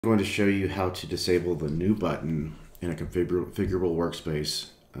I'm going to show you how to disable the new button in a configurable workspace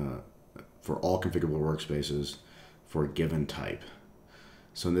for all configurable workspaces for a given type.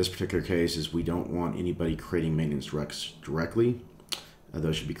 So in this particular case is we don't want anybody creating maintenance recs directly.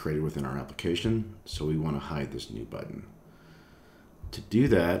 Those should be created within our application, so we want to hide this new button. To do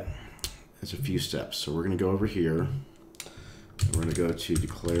that, there's a few steps. So we're going to go over here, and we're going to go to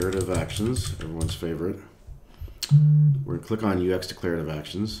declarative actions, everyone's favorite. We're going to click on UX declarative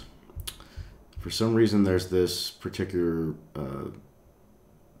actions. For some reason, there's this particular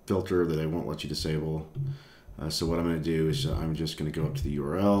filter that they won't let you disable. So what I'm going to do is I'm just going to go up to the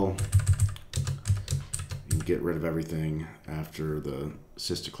URL and get rid of everything after the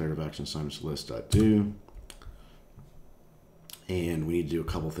sys declarative action assignments list.do. And we need to do a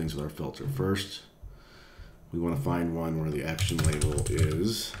couple things with our filter. First, we want to find one where the action label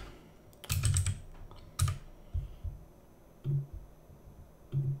is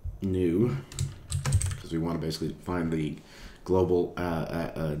new, because we want to basically find the global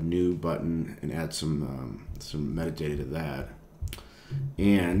new button and add some metadata to that.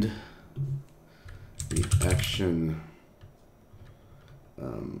 And the action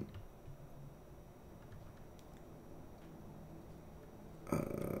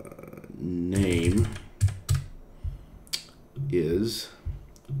name is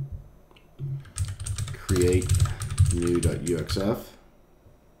create new.uxf,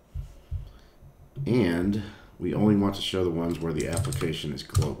 and we only want to show the ones where the application is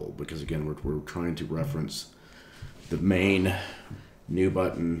global, because again we're trying to reference the main new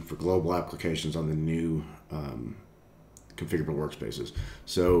button for global applications on the new configurable workspaces.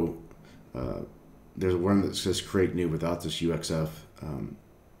 So there's one that says create new without this UXF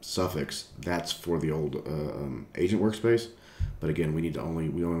suffix. That's for the old Agent Workspace, but again we only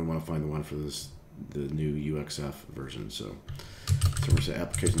want to find the one for the new UXF version. So we're going to say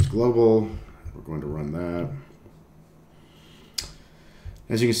applications global. We're going to run that.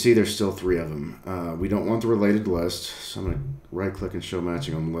 As you can see, there's still 3 of them. We don't want the related list, so I'm going to right click and show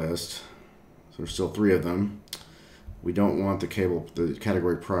matching on list. So there's still 3 of them. We don't want the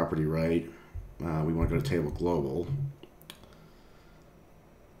category property, right? We want to go to table global.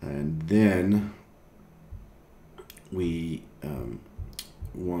 And then we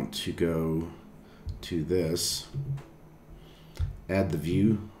want to go to this, add the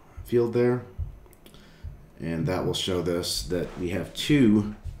view field there, and that will show this that we have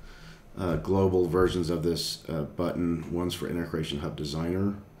 2 global versions of this button. One's for Integration Hub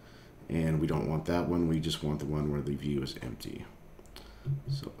Designer, and we don't want that one. We just want the one where the view is empty.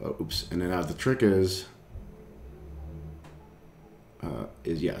 So, oops. And then the trick is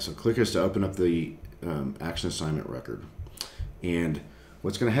so click is to open up the action assignment record. And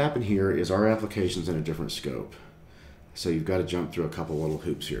what's going to happen here is our application's in a different scope. So you've got to jump through a couple little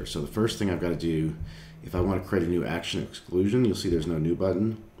hoops here. So the first thing I've got to do, if I want to create a new action exclusion, you'll see there's no new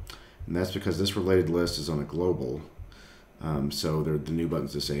button. And that's because this related list is on a global. So the new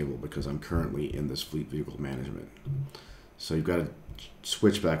button's disabled because I'm currently in this fleet vehicle management. So you've got to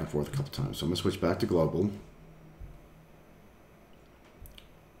switch back and forth a couple times. So I'm going to switch back to global.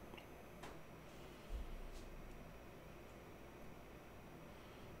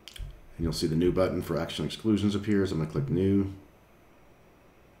 And you'll see the new button for action exclusions appears. I'm going to click new.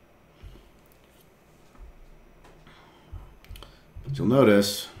 But you'll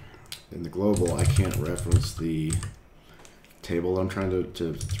notice in the global I can't reference the table that I'm trying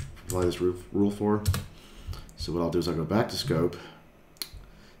to apply this rule for. So what I'll do is I'll go back to scope,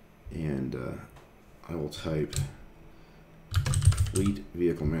 and I will type fleet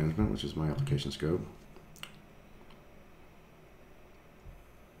vehicle management, which is my application scope.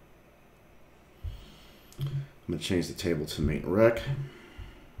 I'm going to change the table to main rec,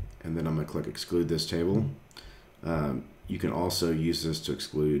 and then I'm going to click exclude this table. You can also use this to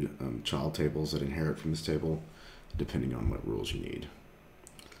exclude child tables that inherit from this table, depending on what rules you need.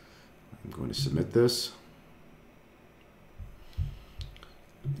 I'm going to submit this.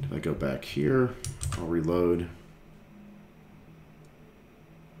 If I go back here, I'll reload,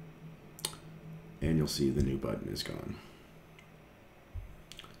 and you'll see the new button is gone.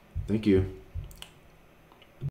 Thank you.